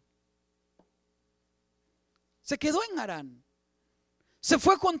Canaán. Se quedó en Harán. Se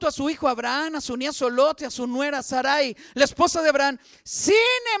fue junto a su hijo Abraham, a su nieto Lot y a su nuera Sarai, la esposa de Abraham. Sin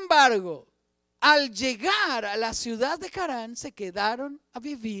embargo, al llegar a la ciudad de Harán, se quedaron a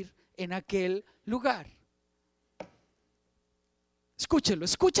vivir en aquel lugar.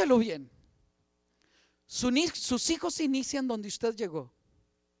 Escúchelo bien. Sus hijos inician donde usted llegó.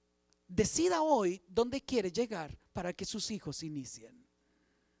 Decida hoy dónde quiere llegar para que sus hijos inicien.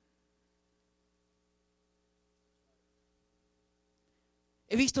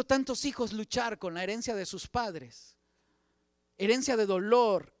 He visto tantos hijos luchar con la herencia de sus padres, herencia de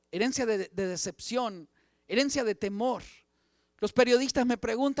dolor, herencia de decepción, herencia de temor. Los periodistas me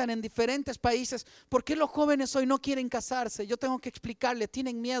preguntan en diferentes países: ¿por qué los jóvenes hoy no quieren casarse? Yo tengo que explicarles: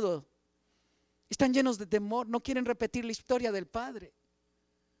 tienen miedo, están llenos de temor, no quieren repetir la historia del padre.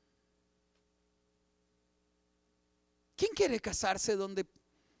 ¿Quién quiere casarse donde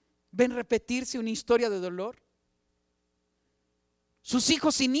ven repetirse una historia de dolor? Sus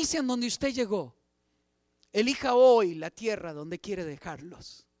hijos inician donde usted llegó. Elija hoy la tierra donde quiere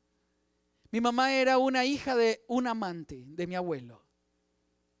dejarlos. Mi mamá era una hija de un amante de mi abuelo.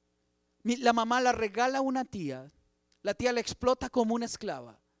 La mamá la regala a una tía. La tía la explota como una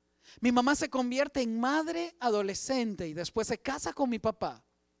esclava. Mi mamá se convierte en madre adolescente y después se casa con mi papá.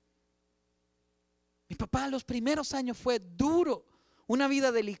 Mi papá los primeros años fue duro. Una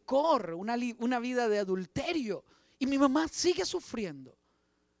vida de licor, una vida de adulterio. Y mi mamá sigue sufriendo.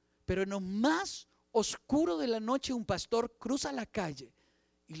 Pero en lo más oscuro de la noche, un pastor cruza la calle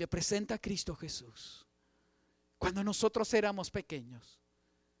y le presenta a Cristo Jesús. Cuando nosotros éramos pequeños.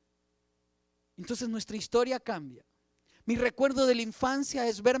 Entonces nuestra historia cambia. Mi recuerdo de la infancia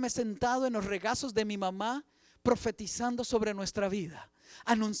es verme sentado en los regazos de mi mamá, profetizando sobre nuestra vida,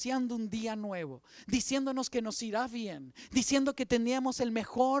 anunciando un día nuevo, diciéndonos que nos irá bien, diciendo que teníamos el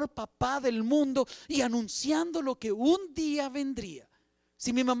mejor papá del mundo y anunciando lo que un día vendría.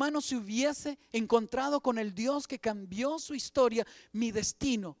 Si mi mamá no se hubiese encontrado con el Dios que cambió su historia, mi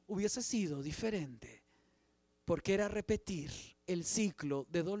destino hubiese sido diferente, porque era repetir el ciclo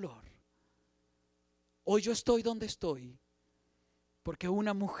de dolor. Hoy yo estoy donde estoy porque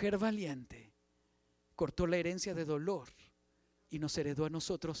una mujer valiente cortó la herencia de dolor y nos heredó a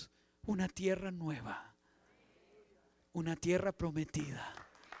nosotros una tierra nueva, una tierra prometida.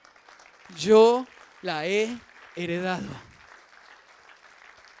 Yo la he heredado.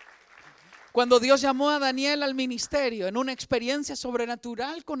 Cuando Dios llamó a Daniel al ministerio en una experiencia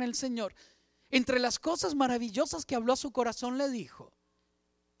sobrenatural con el Señor, entre las cosas maravillosas que habló a su corazón le dijo: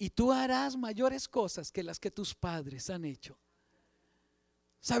 y tú harás mayores cosas que las que tus padres han hecho.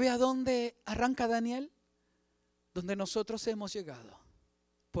 ¿Sabe a dónde arranca Daniel? Donde nosotros hemos llegado.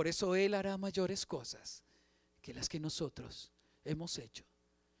 Por eso él hará mayores cosas que las que nosotros hemos hecho.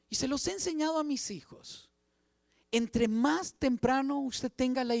 Y se los he enseñado a mis hijos. Entre más temprano usted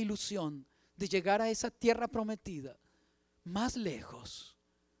tenga la ilusión de llegar a esa tierra prometida, más lejos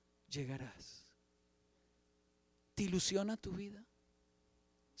llegarás. ¿Te ilusiona tu vida?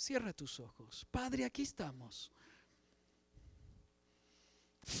 Cierra tus ojos. Padre, aquí estamos.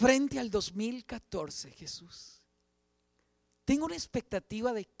 Frente al 2014, Jesús. Tengo una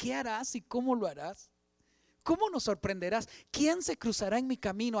expectativa de qué harás y cómo lo harás. ¿Cómo nos sorprenderás? ¿Quién se cruzará en mi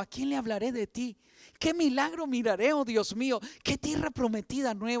camino? ¿A quién le hablaré de ti? ¿Qué milagro miraré, oh Dios mío? ¿Qué tierra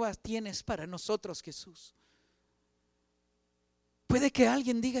prometida nueva tienes para nosotros, Jesús? Puede que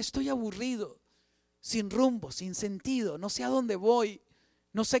alguien diga: estoy aburrido, sin rumbo, sin sentido, no sé a dónde voy,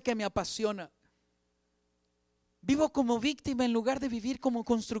 no sé qué me apasiona. Vivo como víctima en lugar de vivir como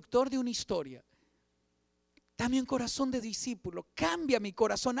constructor de una historia. Dame un corazón de discípulo, cambia mi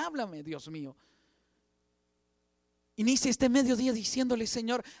corazón, háblame, Dios mío. Inicia este mediodía diciéndole: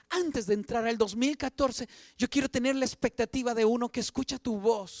 Señor, antes de entrar al 2014, yo quiero tener la expectativa de uno que escucha tu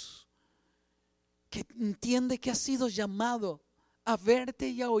voz, que entiende que has sido llamado a verte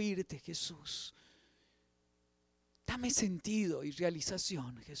y a oírte, Jesús. Dame sentido y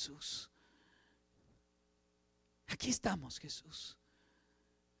realización, Jesús. Aquí estamos, Jesús.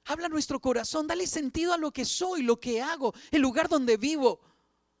 Habla nuestro corazón, dale sentido a lo que soy, lo que hago, el lugar donde vivo,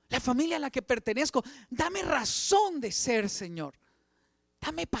 la familia a la que pertenezco. Dame razón de ser, Señor.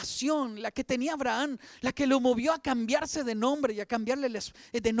 Dame pasión, la que tenía Abraham, la que lo movió a cambiarse de nombre y a cambiarle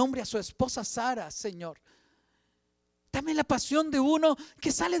de nombre a su esposa Sara, Señor. Dame la pasión de uno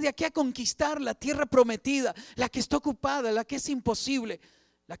que sale de aquí a conquistar la tierra prometida, la que está ocupada, la que es imposible,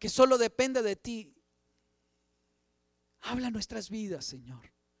 la que solo depende de ti. Habla nuestras vidas,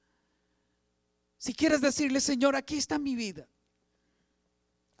 Señor. Si quieres decirle: Señor, aquí está mi vida,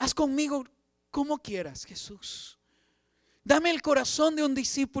 haz conmigo como quieras, Jesús. Dame el corazón de un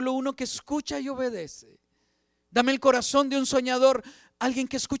discípulo, uno que escucha y obedece. Dame el corazón de un soñador, alguien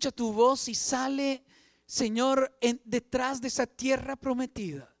que escucha tu voz y sale, Señor, detrás de esa tierra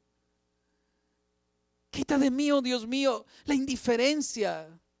prometida. Quita de mí, oh Dios mío, la indiferencia,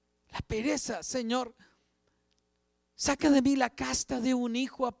 la pereza, Señor. Saca de mí la casta de un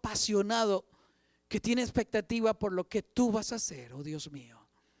hijo apasionado que tiene expectativa por lo que tú vas a hacer, oh Dios mío.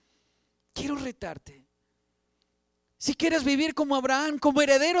 Quiero retarte. Si quieres vivir como Abraham, como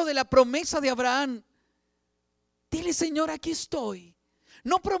heredero de la promesa de Abraham, dile: Señor, aquí estoy.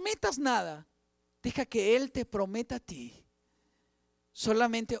 No prometas nada, deja que Él te prometa a ti.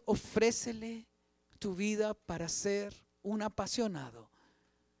 Solamente ofrécele tu vida para ser un apasionado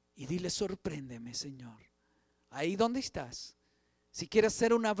y dile: sorpréndeme, Señor. Ahí donde estás, si quieres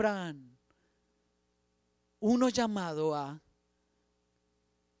ser un Abraham, uno llamado a,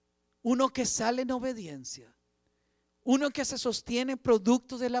 uno que sale en obediencia, uno que se sostiene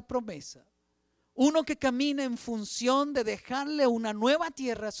producto de la promesa, uno que camina en función de dejarle una nueva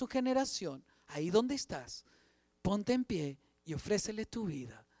tierra a su generación. Ahí donde estás, ponte en pie y ofrécele tu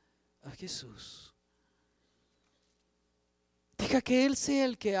vida a Jesús. Deja que Él sea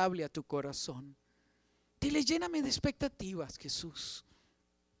el que hable a tu corazón. Dile: lléname de expectativas, Jesús.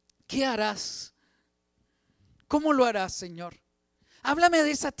 ¿Qué harás? ¿Cómo lo harás, Señor? Háblame de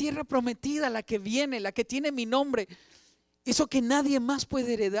esa tierra prometida, la que viene, la que tiene mi nombre. Eso que nadie más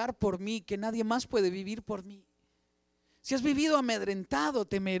puede heredar por mí, que nadie más puede vivir por mí. Si has vivido amedrentado,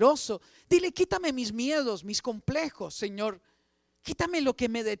 temeroso, dile: quítame mis miedos, mis complejos, Señor. Quítame lo que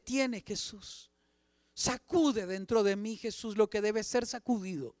me detiene, Jesús. Sacude dentro de mí, Jesús, lo que debe ser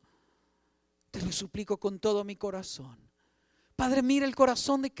sacudido. Te lo suplico con todo mi corazón. Padre, mira el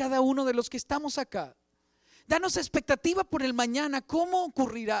corazón de cada uno de los que estamos acá. Danos expectativa por el mañana. ¿Cómo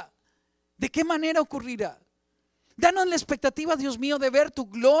ocurrirá? ¿De qué manera ocurrirá? Danos la expectativa, Dios mío, de ver tu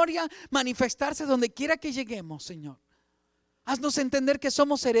gloria manifestarse donde quiera que lleguemos, Señor. Haznos entender que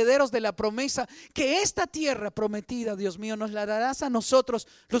somos herederos de la promesa, que esta tierra prometida, Dios mío, nos la darás a nosotros,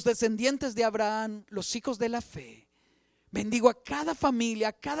 los descendientes de Abraham, los hijos de la fe. Bendigo a cada familia,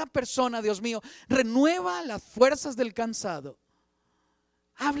 a cada persona, Dios mío. Renueva las fuerzas del cansado.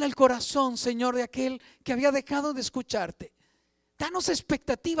 Habla el corazón, Señor, de aquel que había dejado de escucharte. Danos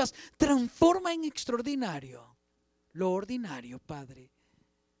expectativas, transforma en extraordinario lo ordinario, Padre.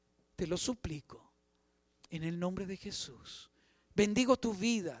 Te lo suplico en el nombre de Jesús. Bendigo tu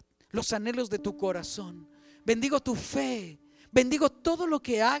vida, los anhelos de tu corazón. Bendigo tu fe. Bendigo todo lo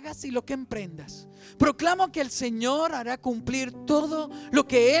que hagas y lo que emprendas. Proclamo que el Señor hará cumplir todo lo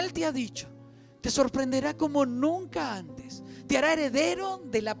que Él te ha dicho. Te sorprenderá como nunca antes. Te hará heredero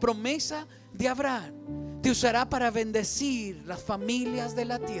de la promesa de Abraham. Te usará para bendecir las familias de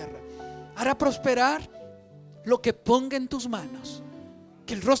la tierra. Hará prosperar lo que ponga en tus manos.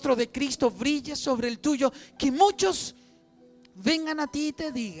 Que el rostro de Cristo brille sobre el tuyo. Que muchos vengan a ti y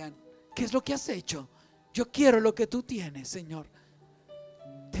te digan: ¿qué es lo que has hecho? Yo quiero lo que tú tienes, Señor.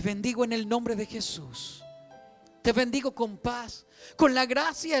 Te bendigo en el nombre de Jesús. Te bendigo con paz, con la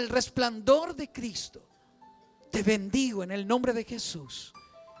gracia, el resplandor de Cristo. Te bendigo en el nombre de Jesús.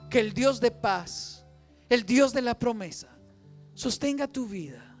 Que el Dios de paz, el Dios de la promesa, sostenga tu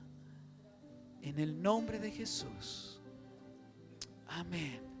vida. En el nombre de Jesús.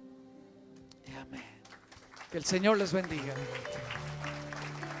 Amén. Y amén. Que el Señor les bendiga.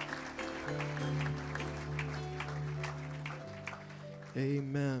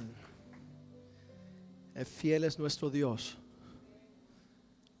 Amén. Fiel es nuestro Dios.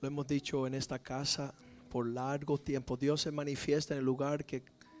 Lo hemos dicho en esta casa por largo tiempo. Dios se manifiesta en el lugar que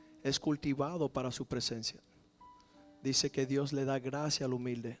es cultivado para su presencia. Dice que Dios le da gracia al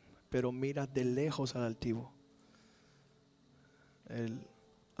humilde, pero mira de lejos al altivo. El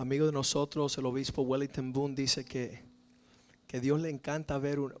amigo de nosotros, el obispo Wellington Boone, dice que Dios le encanta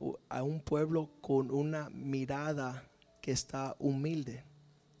ver a un pueblo con una mirada que está humilde,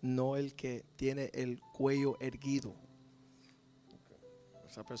 no el que tiene el cuello erguido.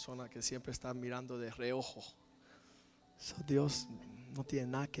 Esa persona que siempre está mirando de reojo. Dios no tiene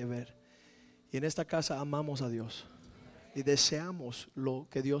nada que ver. Y en esta casa amamos a Dios y deseamos lo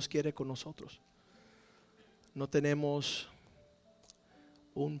que Dios quiere con nosotros. No tenemos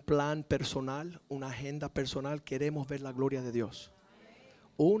un plan personal, una agenda personal. Queremos ver la gloria de Dios.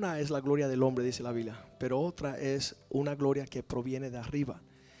 Una es la gloria del hombre, dice la Biblia, pero otra es una gloria que proviene de arriba.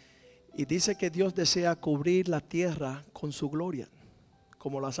 Y dice que Dios desea cubrir la tierra con su gloria,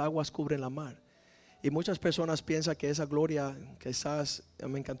 como las aguas cubren la mar. Y muchas personas piensan que esa gloria, quizás,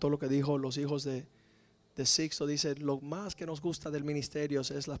 me encantó lo que dijo los hijos de Sixto, dice, lo más que nos gusta del ministerio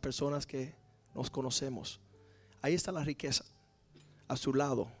es las personas que nos conocemos. Ahí está la riqueza, a su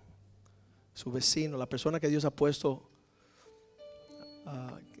lado, su vecino, la persona que Dios ha puesto.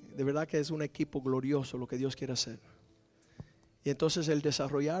 De verdad que es un equipo glorioso lo que Dios quiere hacer. Y entonces el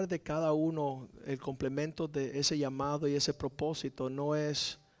desarrollar de cada uno el complemento de ese llamado y ese propósito no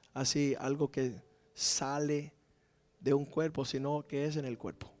es así algo que sale de un cuerpo, sino que es en el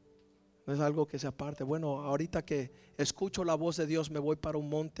cuerpo. No es algo que se aparte. Bueno, ahorita que escucho la voz de Dios me voy para un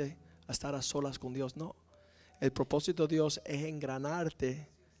monte a estar a solas con Dios. No, el propósito de Dios es engranarte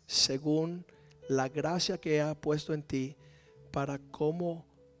según la gracia que ha puesto en ti para como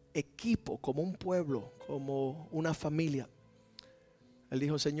equipo, como un pueblo, como una familia. Él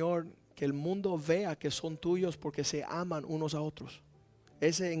dijo, Señor, que el mundo vea que son tuyos porque se aman unos a otros.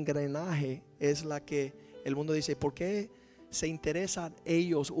 Ese engranaje es la que el mundo dice, ¿por qué se interesan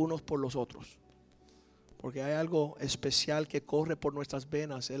ellos unos por los otros? Porque hay algo especial que corre por nuestras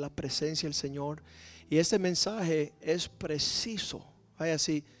venas, es la presencia del Señor. Y este mensaje es preciso. Vaya,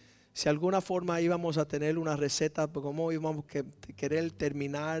 si alguna forma íbamos a tener una receta, como íbamos a querer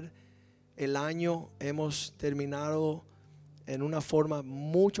terminar el año, hemos terminado en una forma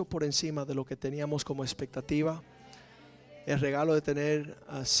mucho por encima de lo que teníamos como expectativa. El regalo de tener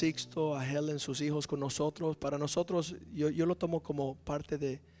a Sixto, a Helen, sus hijos con nosotros, para nosotros yo lo tomo como parte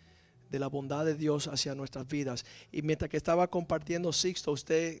de la bondad de Dios hacia nuestras vidas. Y mientras que estaba compartiendo Sixto,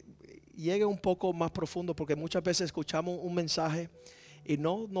 usted llegue un poco más profundo, porque muchas veces escuchamos un mensaje y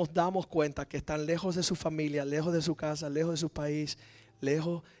no nos damos cuenta que están lejos de su familia, lejos de su casa, lejos de su país,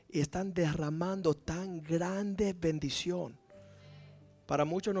 lejos, y están derramando tan grande bendición. Para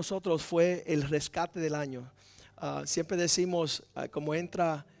muchos de nosotros fue el rescate del año. Siempre decimos, como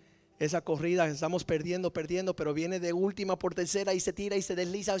entra esa corrida, estamos perdiendo, pero viene de última por tercera y se tira y se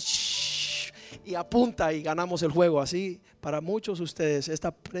desliza y apunta y ganamos el juego. Así, para muchos de ustedes,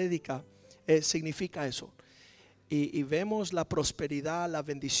 esta prédica significa eso. Y vemos la prosperidad, la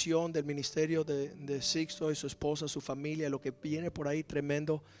bendición del ministerio de Sixto y su esposa, su familia, lo que viene por ahí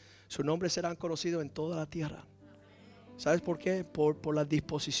tremendo. Su nombre será conocido en toda la tierra. ¿Sabes por qué? Por la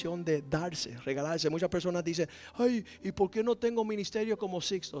disposición de darse, regalarse. Muchas personas dicen, ay, ¿y por qué no tengo ministerio como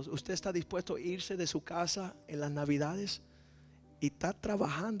Sixto? ¿Usted está dispuesto a irse de su casa en las Navidades? Y está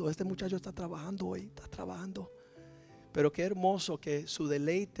trabajando, este muchacho está trabajando hoy, está trabajando. Pero qué hermoso que su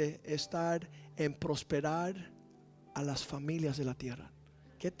deleite es estar en prosperar a las familias de la tierra.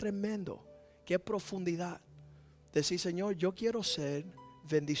 Qué tremendo, qué profundidad. Decir, Señor, yo quiero ser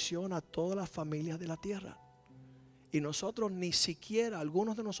bendición a todas las familias de la tierra. Y nosotros ni siquiera,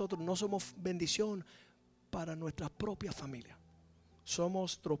 algunos de nosotros no somos bendición para nuestra propia familia.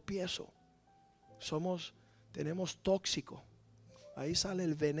 Somos tropiezo. Tenemos tóxico. Ahí sale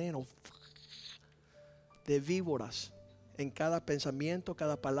el veneno de víboras en cada pensamiento,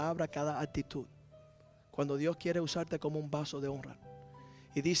 cada palabra, cada actitud. Cuando Dios quiere usarte como un vaso de honra.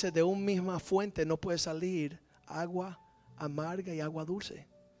 Y dice, de una misma fuente no puede salir agua amarga y agua dulce.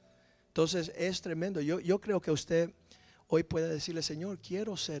 Entonces es tremendo. Yo creo que usted hoy puede decirle, Señor,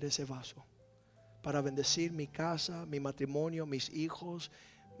 quiero ser ese vaso para bendecir mi casa, mi matrimonio, mis hijos,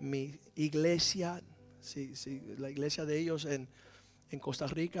 mi iglesia. Sí, la iglesia de ellos en Costa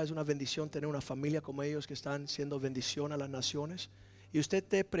Rica es una bendición tener una familia como ellos que están siendo bendición a las naciones. y usted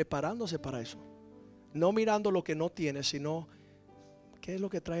esté preparándose para eso. No mirando lo que no tiene, sino qué es lo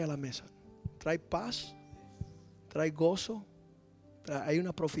que trae a la mesa. Trae paz, trae gozo, hay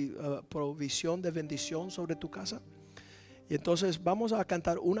una provisión de bendición sobre tu casa. Y entonces vamos a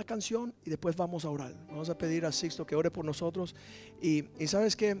cantar una canción y después vamos a orar. Vamos a pedir a Sixto que ore por nosotros. Y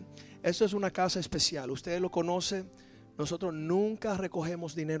sabes que esto es una casa especial. Ustedes lo conocen. Nosotros nunca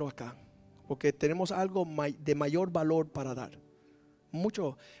recogemos dinero acá, porque tenemos algo de mayor valor para dar.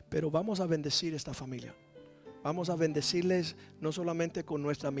 Mucho, pero vamos a bendecir esta familia. Vamos a bendecirles no solamente con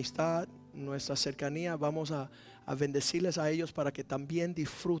nuestra amistad, nuestra cercanía. Vamos a bendecirles a ellos para que también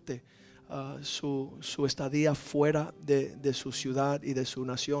disfrute su estadía fuera de su ciudad y de su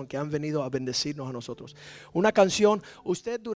nación, que han venido a bendecirnos a nosotros. Una canción, usted